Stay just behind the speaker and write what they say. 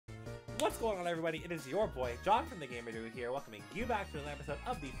What's going on, everybody? It is your boy, John from the GamerDuo here, welcoming you back to another episode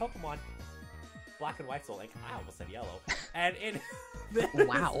of the Pokemon Black and White Soullink. I almost said yellow. And in this...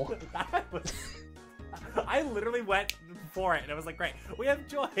 Wow. I literally went for it, and I was like, great. We have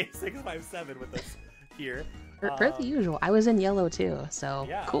Joy657 with us here. Per the usual. I was in yellow too, so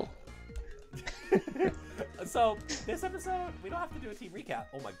yeah. Cool. So, this episode, we don't have to do a team recap.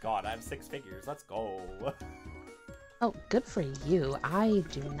 Oh my god, I have 6 figures. Let's go. Oh, good for you. I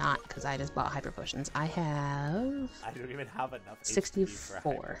do not, because I just bought hyper potions. I have... I don't even have enough 64 HP for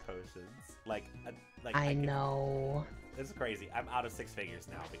hyper potions. Like I know. This is crazy. I'm out of 6 figures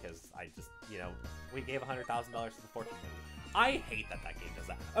now because I just, you know, we gave $100,000 to the Fortune Movie. I hate that game does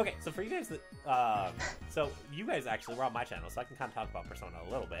that. Okay, so for you guys that, so you guys actually were on my channel, so I can kind of talk about Persona a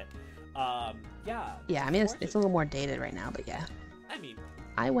little bit. Yeah. Yeah, I mean, it's a little more dated right now, but yeah. I mean...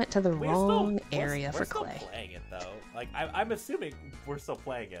 I went to the wrong area for Clay. We're still playing it, though. Like, I'm assuming we're still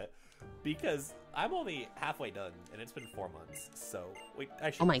playing it, because I'm only halfway done, and it's been 4 months, so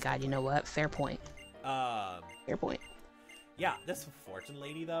I should... Oh my god, you know what? Fair point. Fair point. Yeah, this fortune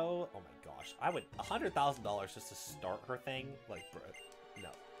lady, though, oh my gosh. I would... $100,000 just to start her thing? Like, bro, no.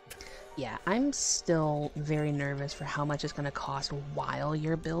 Yeah, I'm still very nervous for how much it's going to cost while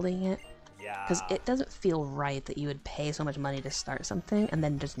you're building it. Yeah. Because it doesn't feel right that you would pay so much money to start something and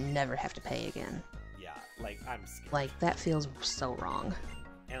then just never have to pay again. Yeah, like, I'm scared. Like, that feels so wrong.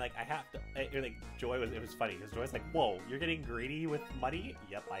 And, like, I have to... like, it was funny, because Joy's like, whoa, you're getting greedy with money?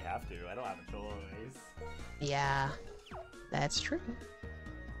 Yep, I have to. I don't have a choice. Yeah, that's true.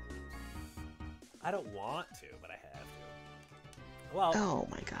 I don't want to, but I have to. Well... Oh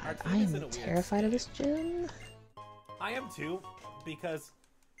my god, I am terrified of this gym. I am too, because...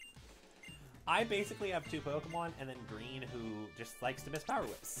 I basically have 2 Pokemon, and then Green, who just likes to miss Power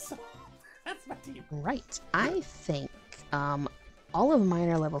Whips. So, that's my team. Right. I think, all of mine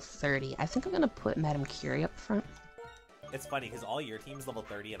are level 30. I think I'm gonna put Madame Curie up front. It's funny, because all your team's level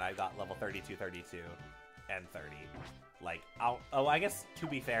 30, and I got level 32, 32, and 30. Like, I guess, to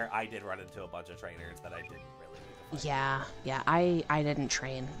be fair, I did run into a bunch of trainers that I didn't really need to fight. Yeah, I didn't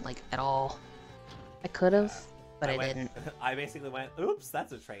train, like, at all. I could've, but I didn't. I basically went, oops,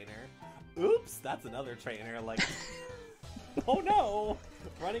 that's a trainer. Oops, that's another trainer, like, oh no!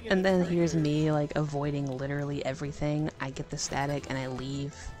 Running into and then trainers. Here's me, like, avoiding literally everything. I get the static, and I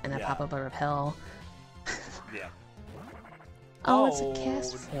leave, and I pop up a repel. Yeah. Oh, it's a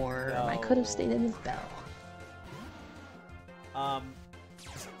cast form. No. I could have stayed in with Bell.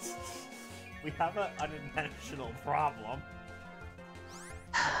 We have an unintentional problem.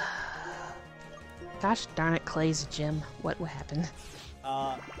 Gosh darn it, Clay's gym. What happened?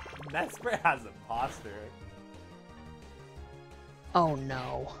 Mesper has Imposter. Oh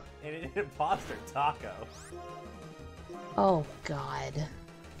no. And an Imposter Taco. Oh god.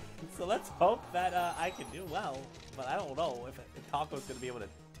 So let's hope that I can do well, but I don't know if Taco's going to be able to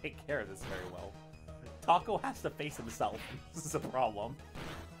take care of this very well. Taco has to face himself. This is a problem.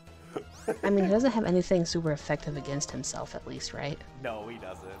 I mean, he doesn't have anything super effective against himself, at least, right? No, he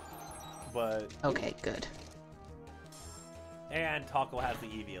doesn't. But... Okay, good. And Taco has the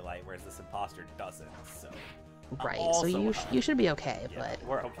Eviolite, whereas this Imposter doesn't, so... Right, so you should be okay, yeah, but...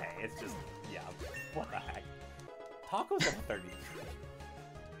 We're okay, it's just... Yeah, what the heck? Taco's at 30.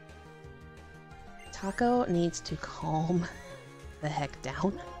 Taco needs to calm the heck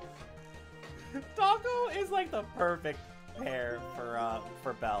down. Taco is like the perfect pair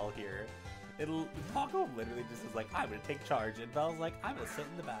for Belle here. Taco literally just is like, I'm gonna take charge, and Belle's like, I'm gonna sit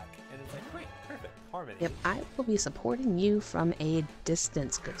in the back, and it's like, great, perfect, harmony. Yep, I will be supporting you from a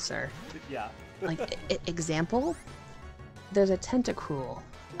distance, good sir. Yeah. Like, example, there's a Tentacruel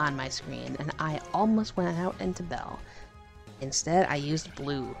on my screen, and I almost went out into Belle. Instead, I used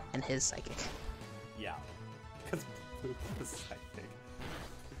Blue and his Psychic. Yeah, because Blue was Psychic.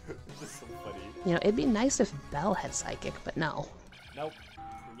 It's just so funny. You know, it'd be nice if Belle had Psychic, but no. Nope.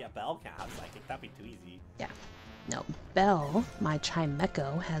 Yeah, Belle can't have Psychic. That'd be too easy. Yeah. No. Belle, my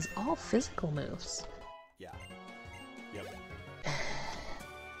Chimecho, has all physical moves. Yeah. Yep.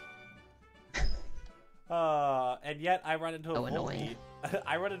 And yet I run into a Volbeat.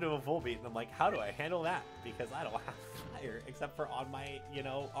 I run into a Volbeat, and I'm like, how do I handle that? Because I don't have fire, except for on my, you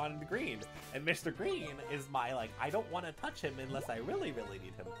know, on the green. And Mr. Green is my, like, I don't want to touch him unless I really, really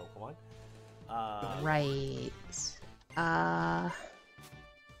need him Pokemon. Right.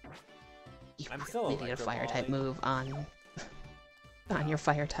 You I'm still really need a fire type move on your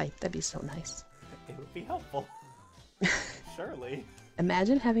fire type. That'd be so nice. It would be helpful. Surely.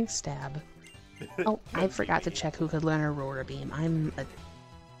 Imagine having stab. Oh, I forgot to check who could learn Aurora Beam. I'm a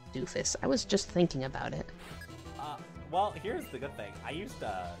doofus. I was just thinking about it. Well, here's the good thing. I used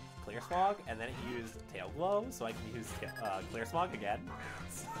Clear Smog, and then it used Tail Glow, so I can use Clear Smog again.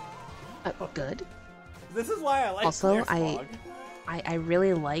 Good. This is why I like also, Clear Smog. I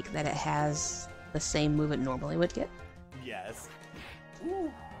really like that it has the same move it normally would get. Yes. Ooh.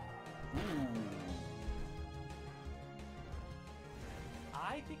 Ooh.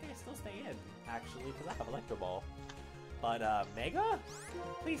 I think I still stay in, actually, because I have Electro Ball. But, Mega?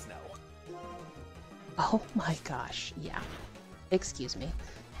 Please no. Oh my gosh, yeah. Excuse me.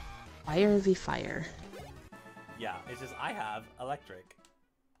 Fire v fire. Yeah, it's just I have Electric.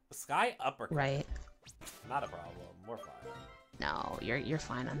 Sky Uppercut. Right. Not a problem. We're fine. No, you're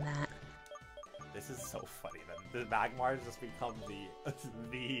fine on that. This is so funny that the Magmar has just become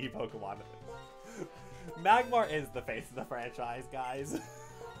the Pokemon. Magmar is the face of the franchise, guys.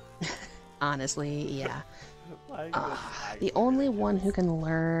 Honestly, yeah. Like, the only one who can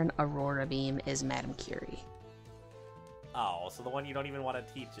learn Aurora Beam is Madame Curie. Oh, so the one you don't even want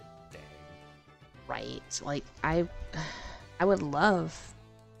to teach it? Dang. Right. Like, I would love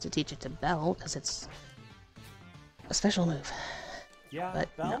to teach it to Belle, because it's a special move. Yeah,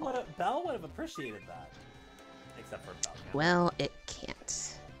 but Belle would have appreciated that. Except for Belle. Well, it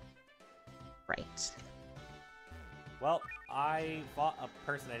can't. Right. Well, I fought a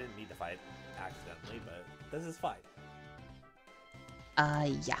person I didn't need to fight accidentally, but this is fine.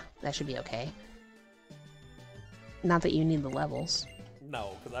 Yeah, that should be okay. Not that you need the levels.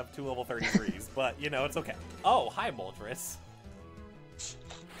 No, because I have 2 level 33s, but, you know, it's okay. Oh, hi, Moltres.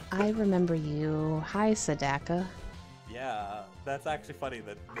 I remember you. Hi, Sadaka. Yeah, that's actually funny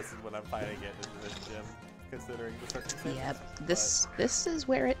that this is when I'm fighting it in this gym, considering the circumstances. Yep, this is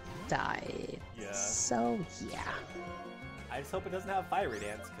where it died. Yeah. So, yeah. I just hope it doesn't have Fiery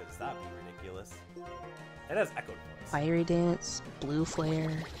Dance, because that'd be ridiculous. It has Echo Voice. Fiery Dance, Blue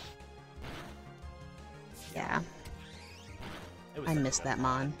Flare. Yeah. I missed that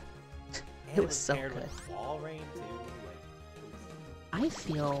Mon. It was so good. With Wall Rain, too. I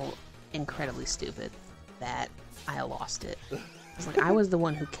feel incredibly stupid that I lost it. It's like I was the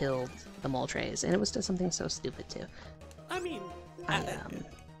one who killed the Moltres, and it was just something so stupid too. I mean,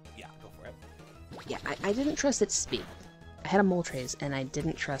 yeah, go for it. Yeah, I didn't trust its speed. I had a Moltres, and I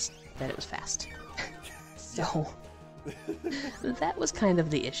didn't trust that it was fast. So that was kind of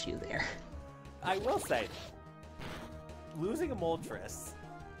the issue there. I will say, losing a Moltres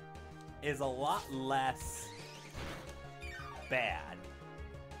is a lot less bad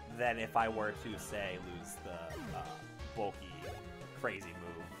than if I were to, say, lose the bulky, crazy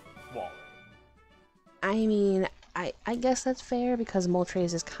move, Wall Rain. I mean, I guess that's fair, because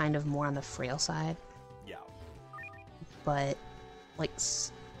Moltres is kind of more on the frail side. Yeah. But, like,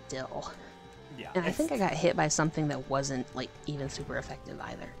 still. Yeah. And I think I got hit by something that wasn't, like, even super effective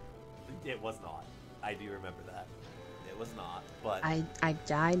either. It was not. I do remember that. It was not, but... I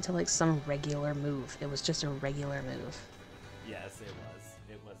died to, like, some regular move. It was just a regular move. Yes, it was.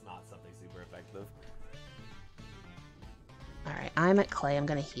 It was not something super effective. Alright, I'm at Clay. I'm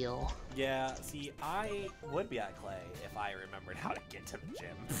gonna heal. Yeah, see, I would be at Clay if I remembered how to get to the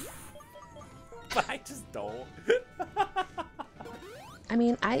gym. But I just don't. I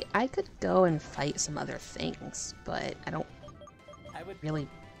mean, I could go and fight some other things, but I don't really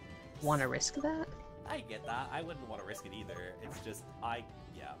want to risk that. I get that. I wouldn't want to risk it either. It's just, I'm...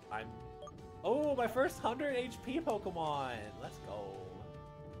 Oh, my first 100 HP Pokemon! Let's go.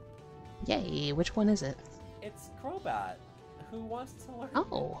 Yay, which one is it? It's Crobat, who wants to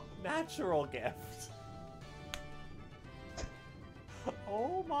learn Natural Gift.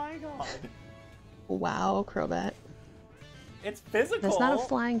 Oh my god. Wow, Crobat. It's physical. That's not a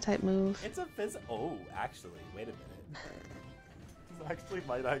flying type move. It's a Oh, actually, wait a minute.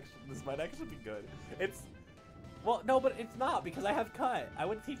 This might actually be good. It's... Well, no, but it's not, because I have Cut. I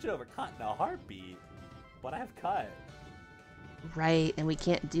would teach it over Cut in a heartbeat, but I have Cut. Right, and we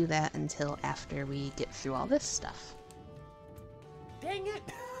can't do that until after we get through all this stuff. Dang it!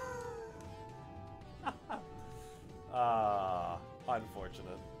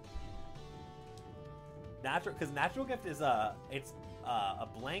 Unfortunate. Because Natural Gift is a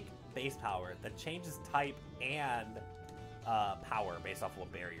blank base power that changes type and power based off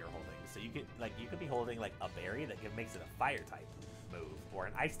what berry you're holding. So you could be holding like a berry that makes it a fire type move or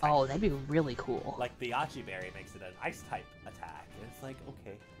an ice type. Oh, that'd be really cool. Like the Achi berry makes it an ice type attack, and it's like,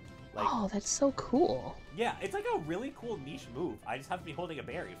 okay. Like, oh, that's so cool. Yeah, it's like a really cool niche move. I just have to be holding a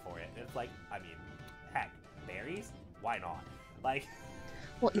berry for it, and it's like, I mean, heck, berries? Why not? Like.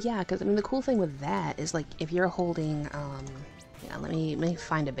 Well, yeah, because I mean the cool thing with that is like if you're holding, yeah, let me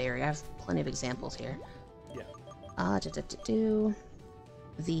find a berry. I have plenty of examples here. Yeah.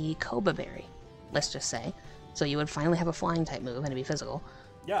 The Koba berry, let's just say. So you would finally have a flying type move and it'd be physical.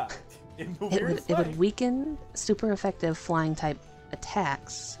 Yeah, It would weaken super effective flying type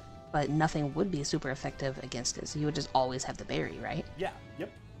attacks, but nothing would be super effective against it. So you would just always have the berry, right? Yeah,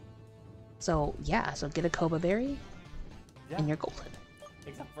 yep. So yeah, so get a Koba berry, Yeah. and you're golden.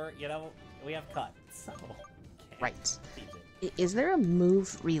 Except for, you know, we have cut, so... Right. It. Is there a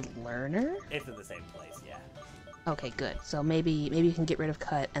move relearner? It's in the same place, yeah. Okay, good. So maybe you can get rid of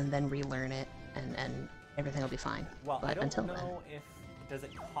cut and then relearn it, and everything will be fine. Well, but I don't until know then... if... Does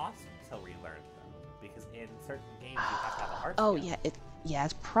it cost to relearn, though? Because in certain games you have to have a heart Oh, scale. yeah,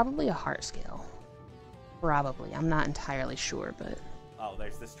 it's probably a heart scale. Probably. I'm not entirely sure, but... Oh,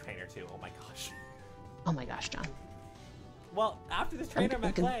 there's this trainer, too. Oh my gosh. Oh my gosh, John. Well, after this trainer,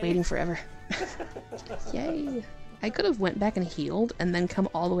 I've been Clay... waiting forever. Yay! I could have went back and healed, and then come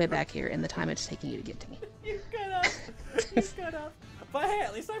all the way back here in the time it's taking you to get to me. You could have. You could have. But hey,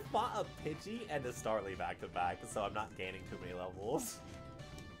 at least I fought a Pidgey and a Starly back to back, so I'm not gaining too many levels.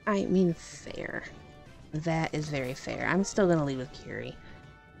 I mean, fair. That is very fair. I'm still gonna lead with Curie.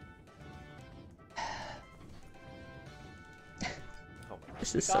 Oh my gosh.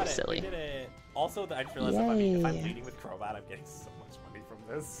 This is We got so it. silly. We did it. Also, I just realized if I'm leading with Crobat, I'm getting so much money from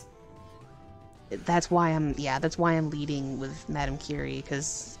this. That's why I'm leading with Madame Curie,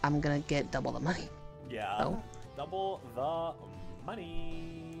 because I'm gonna get double the money. Yeah. So. Double the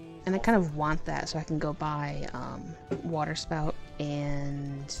money. And I kind of want that so I can go buy Water Spout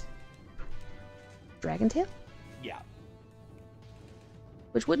and Dragon Tail, Yeah.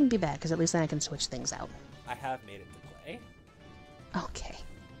 which wouldn't be bad because at least then I can switch things out. I have made it to play. Okay,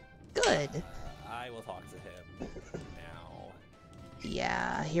 good. I will talk to him now.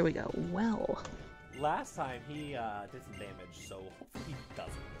 Yeah, here we go. Well, Last time he did some damage, so hopefully he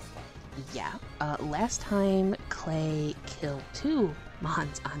doesn't this time. yeah. Last time Clay killed 2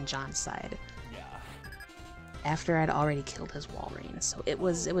 Mons on John's side Yeah. after I'd already killed his Walrein, so it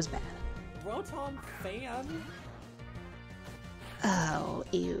was bad. Rotom fan? Oh,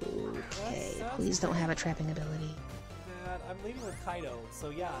 ew. Okay, please don't have a trapping ability. Dad, I'm leading with Kaido, so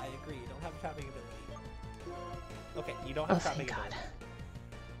yeah, I agree. You don't have trapping ability. Okay, you don't have Oh, trapping thank God. ability.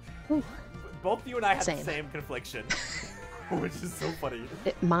 Whew. Both you and I had Same. the same confliction, which is so funny.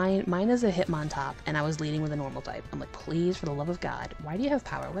 Mine is a Hitmontop, and I was leading with a normal type. I'm like, please, for the love of God, why do you have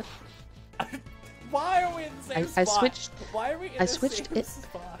Power Whip? Why are we in the same spot? I switched. Why are we in I the switched same it.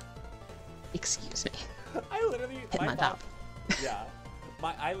 spot? Excuse me. I literally Hitmontop. Yeah,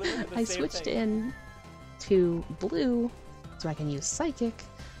 I literally did the I same switched thing. in to blue so I can use Psychic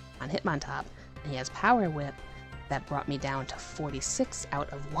on Hitmontop, and he has Power Whip that brought me down to 46 out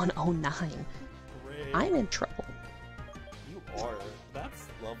of 109. Great. I'm in trouble. You are. That's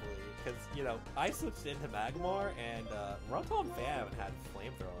lovely. Because, you know, I switched into Magmar, and Rotom Fam had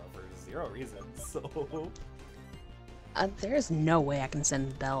Flamethrower for 0 reason, so... There's no way I can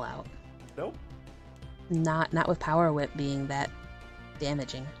send Bell out. Nope. Not with Power Whip being that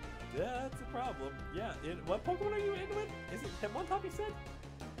damaging. Yeah, that's a problem. Yeah, what Pokemon are you in with? Is it Hitmontop you said?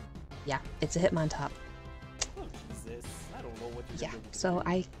 Yeah, it's a Hitmontop. Oh, Jesus. I don't know what you're Yeah, doing. so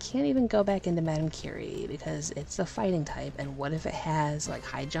I can't even go back into Madame Curie because it's a fighting type, and what if it has, like,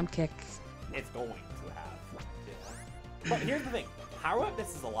 high jump kick? It's going to have. Yeah. But here's the thing. Power Up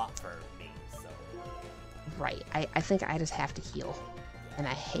misses a lot for me, so... Right, I think I just have to heal. And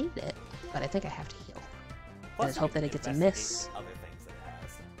I hate it, but I think I have to heal. Plus, Let's you hope can that it gets a investigate miss. Other things that it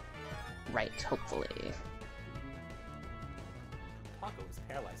has. Right, hopefully. Taco was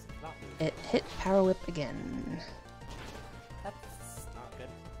paralyzed. Not moving. It hit Power Whip again. That's not good.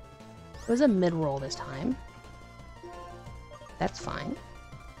 It was a mid-roll this time. That's fine.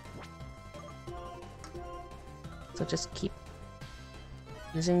 So just keep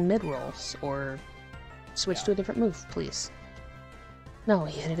using mid-rolls, or switch to a different move, please. No,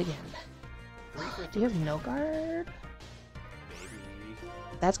 he hit it again. Do you have no guard? Maybe.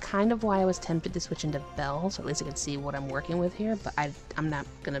 That's kind of why I was tempted to switch into Bell, so at least I could see what I'm working with here, but I'm not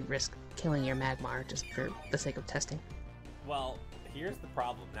gonna risk killing your Magmar just for the sake of testing. Well, here's the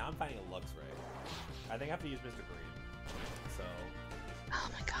problem. Now I'm finding a Luxray. I think I have to use Mr. Green. So, Oh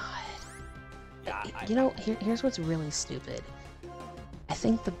my god. yeah. You know, here's what's really stupid. I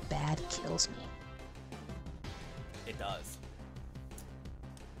think the bad kills me. It does.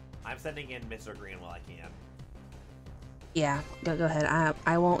 I'm sending in Mr. Green while I can. Yeah, go ahead.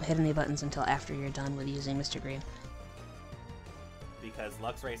 I won't hit any buttons until after you're done with using Mr. Green. Because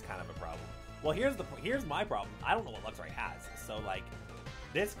Luxray's kind of a problem. Well, here's my problem. I don't know what Luxray has. So, like,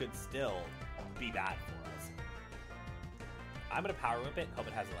 this could still be bad for us. I'm going to Power Whip it, hope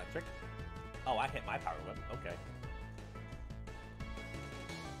it has Electric. Oh, I hit my Power Whip. Okay.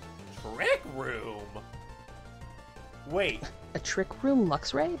 Trick Room! Wait. A Trick Room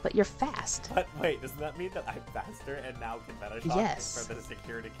Luxray? But you're fast. But wait, doesn't that mean that I'm faster and now can meta shock Yes. for the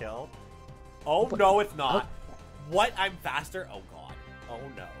secure to kill? Oh, But, no, it's not. oh. What? I'm faster? Oh, God. Oh,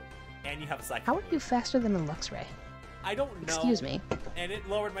 no. And you have a psychic How are move. you faster than a Luxray? I don't know. Excuse me. And it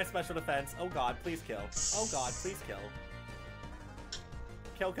lowered my special defense. Oh, God, please kill. Oh, God, please kill.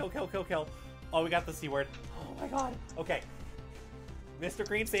 Kill, kill, kill, kill, kill. Oh, we got the C word. Oh, my God. Okay. Mr.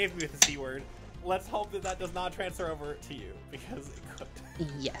 Green saved me with the C word. Let's hope that that does not transfer over to you, because it could.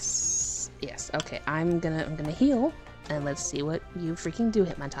 Yes. Yes. Okay, I'm gonna heal, and let's see what you freaking do,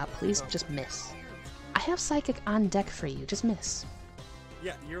 Hitmontop. Please just miss. I have Psychic on deck for you. Just miss.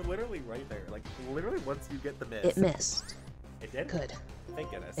 Yeah, you're literally right there. Like, literally once you get the miss. It missed. It did? Good. Thank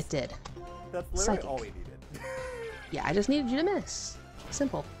goodness. It did. That's literally Psychic. all we needed. Yeah, I just needed you to miss.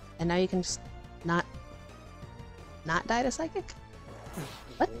 Simple. And now you can just not die to Psychic?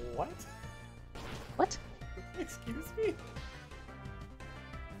 What? What? What? Excuse me?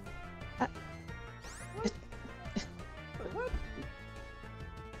 What?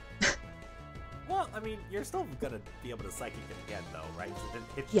 Well, I mean, you're still gonna be able to psychic it again, though, right? So then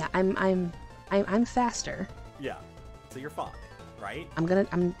it's... Yeah, I'm faster. Yeah. So you're fine, right? I'm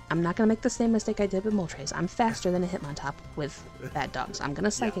not gonna make the same mistake I did with Moltres. I'm faster than a Hitmontop with Bad Dogs. I'm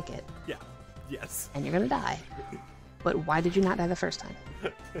gonna Psychic it. Yeah. Yes. And you're gonna die. But why did you not die the first time?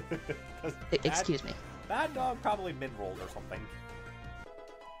 Excuse me. Bad Dog probably mid-rolled or something.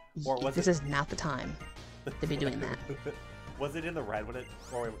 Or was This it... is not the time to be doing that. Was it in the red when it...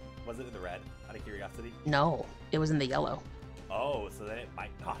 Or was it in the red, out of curiosity? No, it was in the yellow. Oh, so then it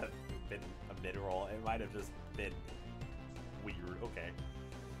might not have been a mid-roll. It might have just been weird. Okay.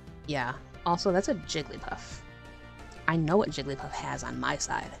 Yeah. Also, that's a Jigglypuff. I know what Jigglypuff has on my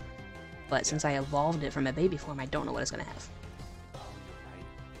side. But since I evolved it from a baby form, I don't know what it's gonna have. Oh, you're right.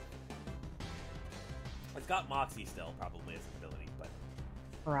 It's got Moxie still, probably, as an ability, but...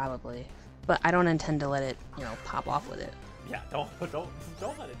 Probably. But I don't intend to let it, pop off with it. Yeah, don't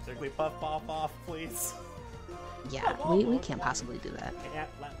let it Jigglypuff pop off, please. Yeah, we can't possibly do that. Can't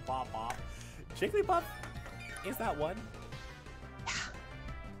let pop off. Jigglypuff is that one? Yeah.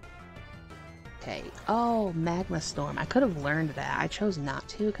 Okay. Oh, Magma Storm. I could have learned that. I chose not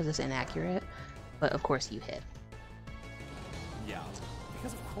to because it's inaccurate. But of course you hit. Yeah,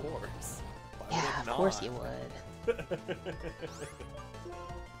 because of course. Why would Yeah, it of course not? you would.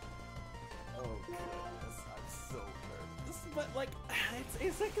 Oh goodness, I'm so nervous. But like,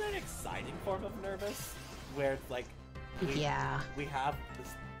 it's like an exciting form of nervous, where it's like, we have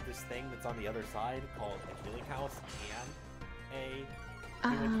this thing that's on the other side called a healing house and a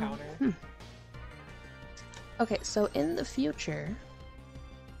new encounter. Okay, so in the future,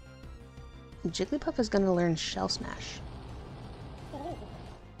 Jigglypuff is gonna learn Shell Smash. Oh,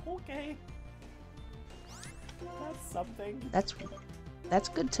 okay. That's something. That's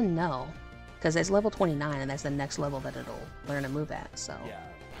good to know, because it's level 29, and that's the next level that it'll learn a move at. So Yeah.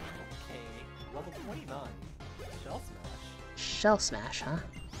 Okay. Level 29. Shell Smash. Shell Smash, huh?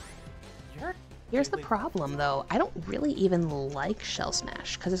 You're Here's the problem, though. I don't really even like Shell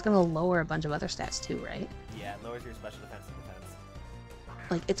Smash, because it's gonna lower a bunch of other stats too, right? Yeah, it lowers your special defense and defense.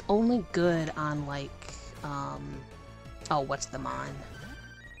 Like, it's only good on, like, oh, what's the mon?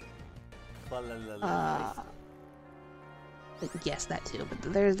 Yes, that too,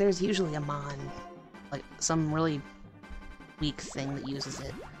 but there's usually a mon, like, some really weak thing that uses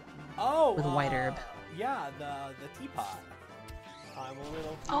it. Oh! With White Herb. Yeah, the teapot. I'm a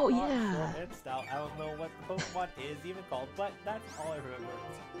little teapot. Oh, yeah. And stout. I don't know what the Pokemon is even called, but that's all I remember.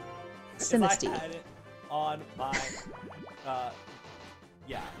 Sinisty. I had it on my,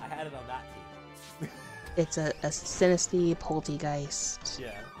 yeah, I had it on that team. It's a Sinisty, Poltegeist.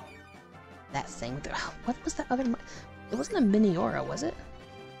 Yeah. That thing. What was that other? It wasn't a Miniora, was it?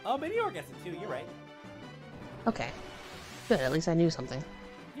 Oh, Minior gets it too, you're right. Okay. Good, at least I knew something.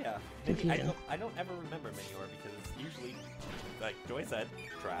 Yeah. Confusion. I don't ever remember Minior because it's usually, like Joy said,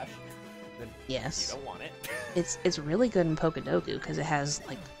 trash. Then Yes. you don't want it. It's really good in Pokedoku because it has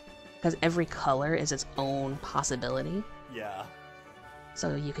because every color is its own possibility. Yeah.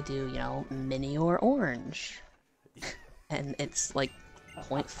 So you could do, Minior Orange. And it's like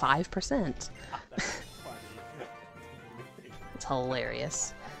 0.5%. That's funny. It's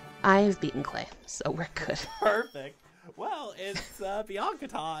hilarious. I've beaten Clay, so we're good. Perfect. Well, it's Bianca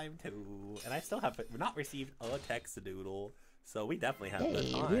time too, and I still have not received a text doodle, so we definitely have the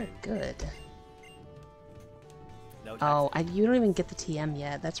Hey, time. we're good. No text. Oh, you don't even get the TM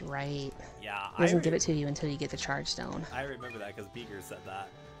yet. That's right. Yeah, He doesn't give it to you until you get the Charge Stone. I remember that because Beegers said that,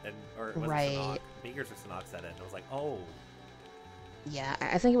 or was Right. it Sanok? Beegers or Sanok said it, and I was like, oh. Yeah,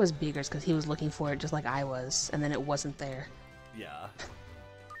 I think it was Beaker's because he was looking for it just like I was, and then it wasn't there. Yeah.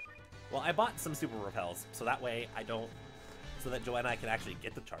 Well, I bought some super repels, so that way I don't... So that Joanna and I can actually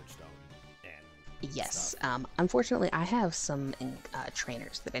get the charge stone. And yes. Unfortunately, I have some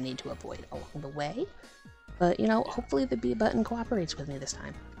trainers that I need to avoid along the way. But, you know, hopefully the B button cooperates with me this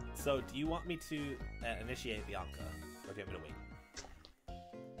time. So, do you want me to initiate Bianca? Or do you want me to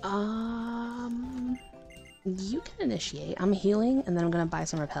wait? You can initiate. I'm healing, and then I'm gonna buy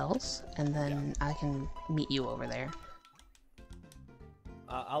some repels, and then I can meet you over there.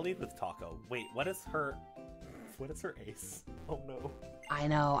 I'll lead with Taco. Wait, what is her ace? Oh no. I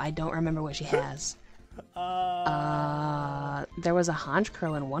know, I don't remember what she has. There was a Honch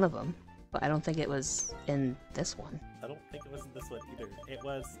Crow in one of them, but I don't think it was in this one. I don't think it was in this one either. It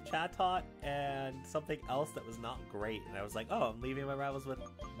was Chatot and something else that was not great, and I was like, oh, I'm leaving my rivals with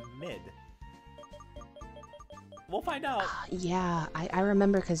mid. We'll find out. Yeah, I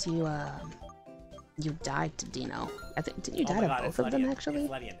remember because you died to Dino. I think didn't you die to both of them actually?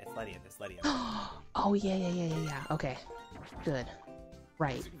 It's Ledian. Oh yeah. Okay, good.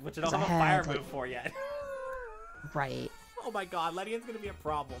 Right. Which I don't have a fire move for yet. Right. Oh my god, Ledian's gonna be a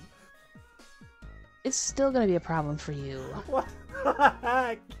problem. It's still gonna be a problem for you. What the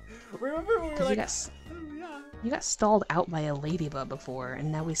heck? Remember when we were like... You got stalled out by a ladybug before, and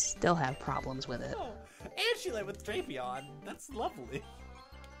now we still have problems with it. Oh, and she led with Drapion. That's lovely.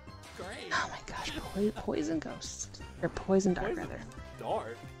 Great. Oh my gosh, Poison Ghost. Or Poison Dark, rather.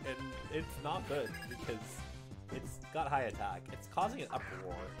 Dark, and it's not good because it's got high attack. It's causing an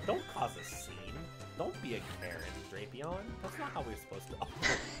uproar. Don't cause a scene. Don't be a Karen, Drapion. That's not how we're supposed to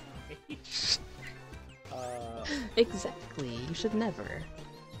operate. Exactly. You should never.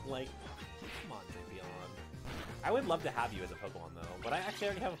 Like, come on, Drapion. I would love to have you as a Pokemon, though, but I actually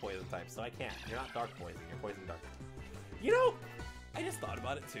already have a Poison type, so I can't. You're not Dark Poison. You're Poison Dark. You know, I just thought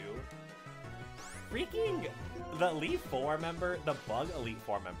about it, too. Freaking the Elite Four member, the Bug Elite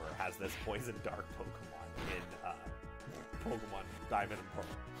Four member, has this Poison Dark Pokemon in Pokemon Diamond and Pearl.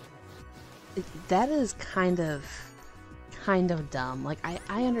 That is kind of dumb. Like,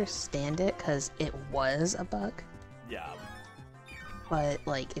 I understand it because it was a bug. Yeah. But,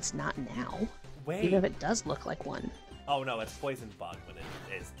 like, it's not now. Wait. Even if it does look like one. Oh, no, it's Poison Bug when it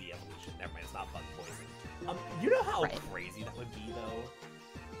is de-evolution. Never mind, it's not Bug Poison. You know how crazy that would be, though?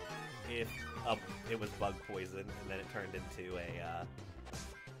 If it was Bug Poison and then it turned into a,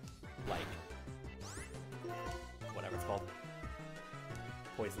 like, whatever it's called.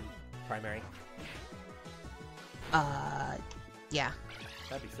 Poison Primary. Yeah.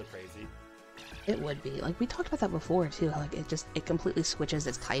 That'd be so crazy. It would be. Like, we talked about that before, too. Like, it completely switches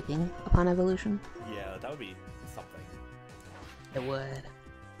its typing upon evolution. Yeah, that would be something. It would.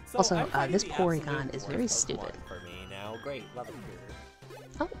 So also, this Porygon is very stupid. For me now. Great, love it.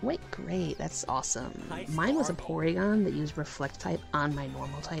 Oh, wait, great. That's awesome. Nice. Mine was a Porygon that used Reflect type on my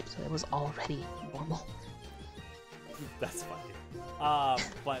normal type, so it was already normal. That's funny.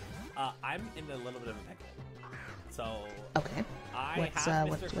 But I'm in a little bit of a pickle. So okay,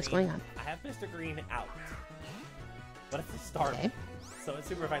 what's going on? I have Mr. Green out, but it's a start, so it's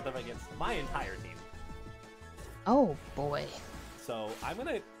super effective against my entire team. Oh boy! So I'm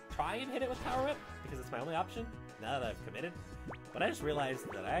gonna try and hit it with Power Whip because it's my only option now that I've committed. But I just realized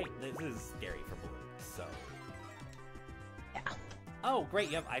that this is scary for Blue. So yeah. Oh great,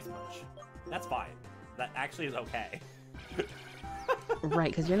 you have Ice Punch. That's fine. That actually is okay.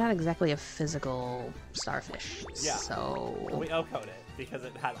 Right, because you're not exactly a physical starfish. Yeah. So we O-code it because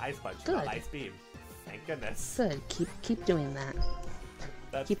it had Ice Punch, not Ice Beam. Thank goodness. Good. Keep doing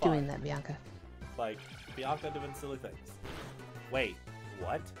that. Keep doing that, Bianca. Like Bianca doing silly things. Wait,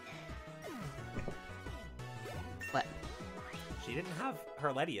 what? What? She didn't have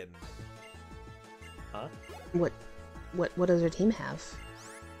her Ledian. Huh? What does her team have?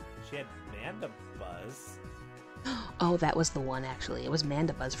 She had Mandibuzz. Oh, that was the one, actually. It was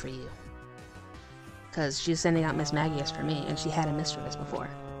Mandibuzz for you. Because she's sending out Miss Magius for me, and she had a Mischievous before.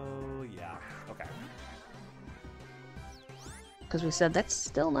 Oh, yeah. Okay. Because we said that's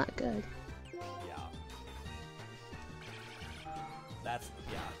still not good. Yeah. Yeah.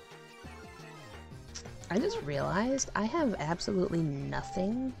 I just realized I have absolutely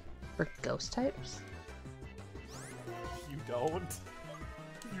nothing for ghost types. You don't?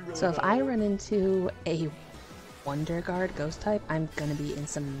 You really so if don't? I run into a Wonder Guard ghost type, I'm gonna be in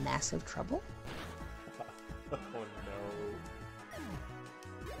some massive trouble. Oh no.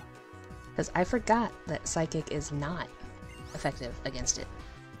 Because I forgot that Psychic is not effective against it.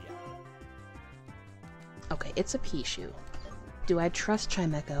 Yeah. Okay, it's a Pichu. Do I trust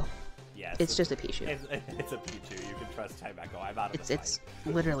Chimecho? Yes. It's just a Pichu. It's a Pichu. You can trust Chimecho. I'm out of It's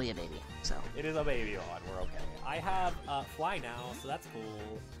literally a baby, so. It is a baby one. We're okay. I have Fly now, so that's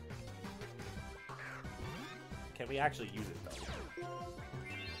cool. Can we actually use it, though?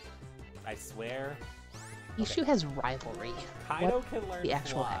 I swear. Pichu Okay. has rivalry. Kaido can learn the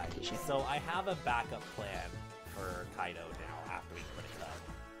actual Fly, Pichu. so I have a backup plan for Kaido now after we put it up.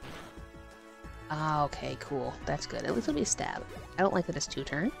 Ah, okay, cool. That's good. At least it'll be a stab. I don't like that it's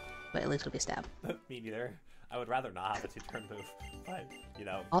 2-turn, but at least it'll be a stab. Me neither. I would rather not have a 2-turn move, but, you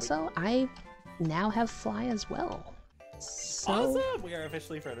know. Also, I now have Fly as well. So... Awesome! We are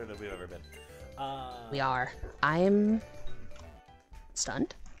officially further than we've ever been. We are. I'm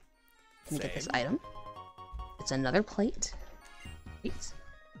stunned. Let me get this item. It's another plate. Wait.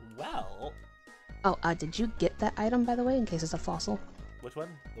 Well... Oh, did you get that item, by the way, in case it's a fossil? Which one?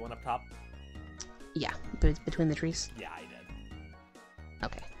 The one up top? Yeah, but it's between the trees? Yeah, I did.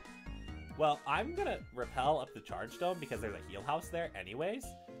 Okay. Well, I'm gonna repel up the charge dome because there's a heal house there anyways.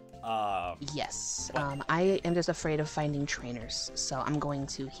 Yes. I am just afraid of finding trainers, so I'm going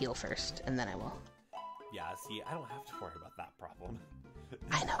to heal first, and then I will. Yeah, see, I don't have to worry about that problem.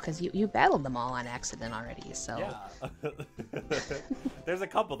 I know, because you battled them all on accident already, so... Yeah. There's a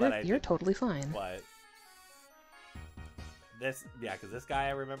couple that You're totally fine. But... because this guy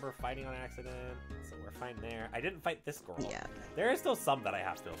I remember fighting on accident, so we're fine there. I didn't fight this girl. Yeah. There is still some that I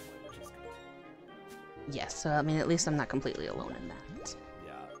have to avoid, which is good. Yes, so I mean, at least I'm not completely alone in that.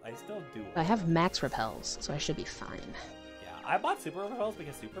 Yeah, I still do. I have max repels, so I should be fine. Yeah, I bought super repels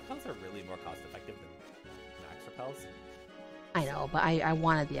because super repels are really more cost effective than max repels. I know, but I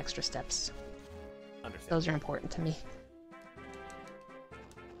wanted the extra steps. Understand. Those are important to me.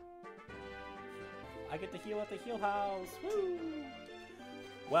 I get to heal at the heal house. Woo!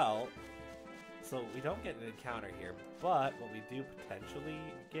 Well, so we don't get an encounter here, but what we do potentially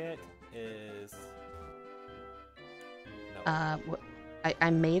get is... No. I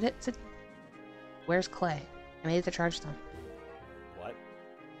made it to... Where's Clay? I made it to Chargestone. What?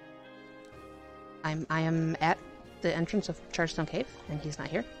 I am at the entrance of Chargestone Cave, and he's not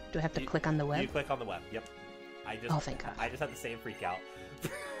here. Do I have to click on the web? You click on the web, yep. Oh, thank God. I just had the same freak out.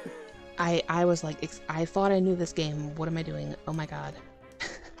 I was like, I thought I knew this game. What am I doing? Oh my God.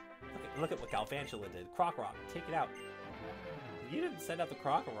 Look at what Galvantula did. Croc Rock, take it out. You didn't send out the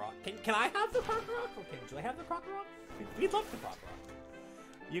Croc Rock. Can I have the Croc Rock? Okay, do I have the Croc Rock? We'd love the Croc Rock.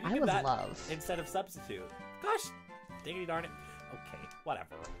 You can I do would that love. instead of substitute. Gosh, diggity darn it. Okay,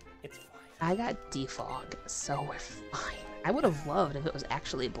 whatever. It's fine. I got defog, so we're fine. I would have loved if it was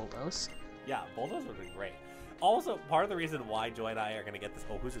actually Bulldoze. Yeah, Bulldoze would have been great. Also, part of the reason why Joy and I are going to get this...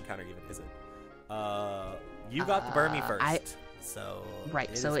 Oh, whose encounter even is it? You got the Burmy first, so...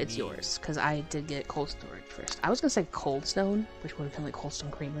 Right, so it's yours, because I did get Cold Storage first. I was going to say Cold Stone, which would have been like Cold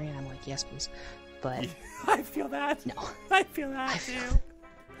Stone Creamery, and I'm like, yes, please. But... I feel that. No. I feel that, too.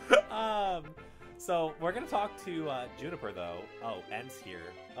 So, we're going to talk to Juniper, though. Oh, N's here.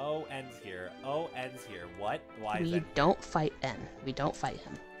 Oh, N's here. Oh, N's here. What? Why is it? We don't fight N. We don't fight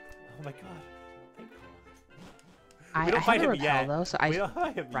him. Oh my God. I don't fight have a him repel yet. Though, so we don't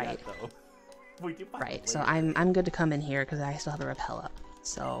fight him right. yet, though. We do fight him so later. I'm good to come in here because I still have the repel up,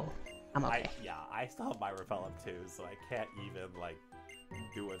 so I'm okay. I still have my repel up too, so I can't even like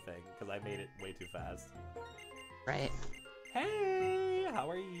do a thing because I made it way too fast. Right. Hey, how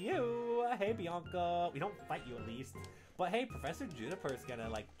are you? Hey, Bianca. We don't fight you at least, but hey, Professor Juniper's gonna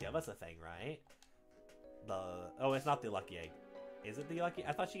like give us a thing, right? Oh, it's not the lucky egg. Is it the lucky?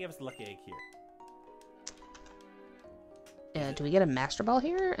 I thought she gave us the lucky egg here. Do we get a Master Ball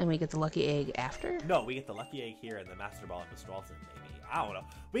here, and we get the Lucky Egg after? No, we get the Lucky Egg here and the Master Ball at Mistralton, maybe. I don't know.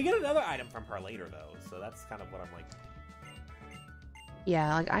 We get another item from her later, though, so that's kind of what I'm like...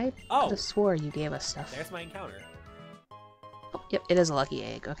 Yeah, like, I could have swore you gave us stuff. There's my encounter. Oh, yep, it is a Lucky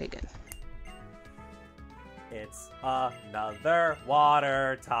Egg. Okay, good. It's another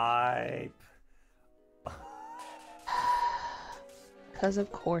water type. Because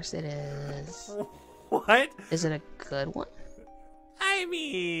of course it is. What? Is it a good one? I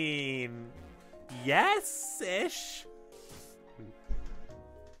mean, yes-ish.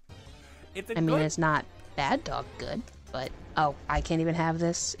 It's a it's not bad dog good, but oh, I can't even have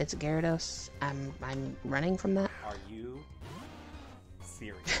this. It's a Gyarados. I'm running from that. Are you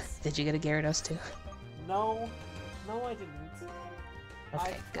serious? Did you get a Gyarados too? No, I didn't.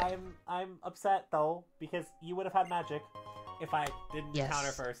 Okay, good. I'm upset though because you would have had magic if I didn't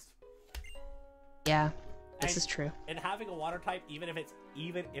counter first. Yeah, this is true. And having a water type, even if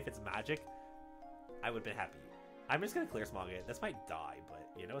it's magic, I would have been happy. I'm just gonna clear smog it. This might die, but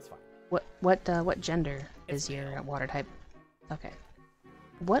you know it's fine. What gender is your water type? Okay.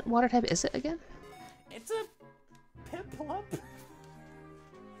 What water type is it again? It's a Piplup.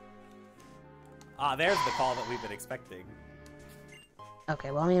 Ah, there's the call that we've been expecting.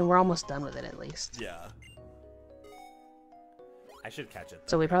 Okay, well, I mean, we're almost done with it at least. Yeah. I should catch it,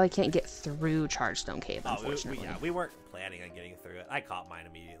 though. So we probably can't get through Chargestone Cave, unfortunately. Yeah, we weren't planning on getting through it. I caught mine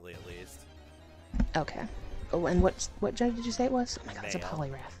immediately, at least. Okay. Oh, and what jug did you say it was? Oh my god, it's a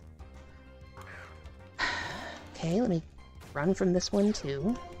Poliwrath. Okay, let me run from this one,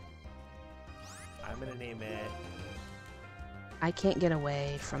 too. I'm gonna name it... I can't get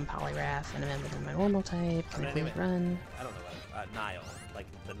away from Poliwrath, and I'm in my normal type. Can I please run? I don't know what. Nile. Like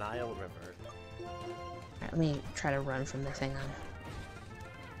the Nile River. Alright, let me try to run from this. Hang on.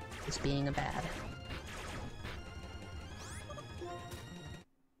 It's being a bad.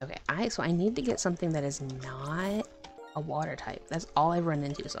 Okay, so I need to get something that is not a water type. That's all I've run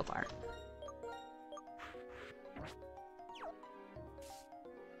into so far.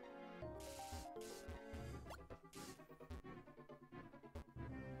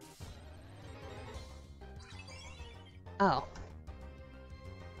 Oh.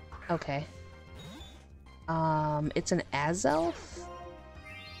 Okay. It's an Azelf?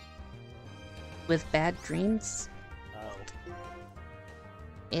 With bad dreams? Oh.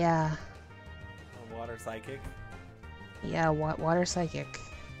 Yeah. A water psychic? Yeah, water psychic.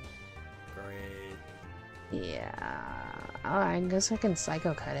 Great. Yeah. Oh, I guess I can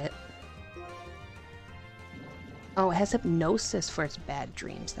Psycho Cut it. Oh, it has hypnosis for its bad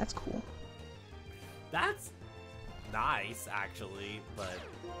dreams. That's cool. That's nice, actually, but...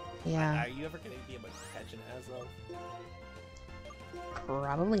 Yeah. Are you ever going to be able to catch an Azelf?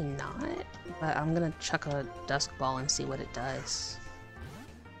 Probably not, but I'm gonna chuck a Dusk Ball and see what it does.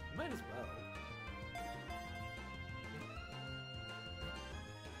 Might as well.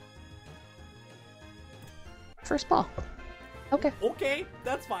 First ball. Okay. Okay,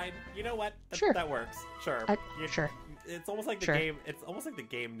 that's fine. You know what? Sure. That works. Sure. Sure. It's almost like the game. It's almost like the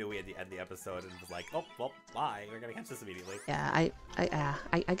game knew we had to end the episode and was like, "Oh, well, bye. We're gonna catch this immediately." Yeah.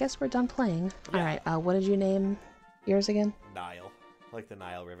 I guess we're done playing. Yeah. All right. What did you name yours again? Nile, like the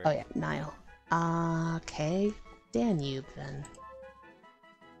Nile River. Oh yeah, Nile. Okay. Danube then.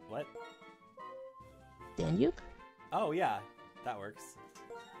 What? Danube? Oh yeah, that works.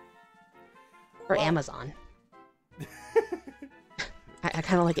 Or Amazon. I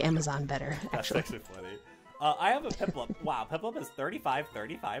kind of like Amazon better, actually. That's actually funny. I have a Piplup. Wow, Piplup is 35,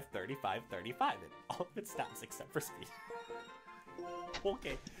 35, 35, 35 in all of its stats except for speed.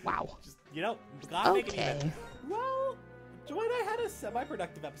 Okay. Wow. Just, gotta make it even. Well, Joy and I had a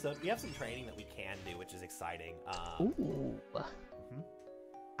semi-productive episode. We have some training that we can do, which is exciting. Ooh.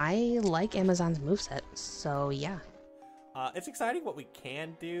 I like Amazon's moveset, so yeah. It's exciting what we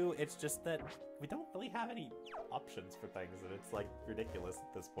can do. It's just that we don't really have any options for things, and it's like ridiculous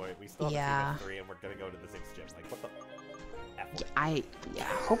at this point. We still have to 3, and we're gonna go to the 6th gym. Like, what the F? Yeah,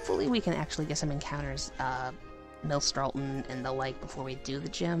 hopefully we can actually get some encounters, Milstralton and the like before we do the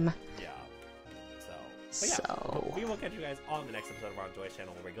gym. Yeah. So we will catch you guys on the next episode of our Joy's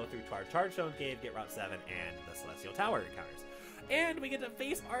channel, where we go through to our Chargestone Cave, get Route 7, and the Celestial Tower encounters. And we get to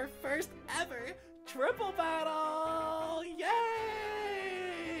face our first ever triple battle! Yay!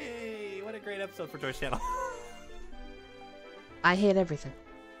 What a great episode for Joy's channel. I hate everything.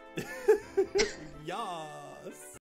 Yes!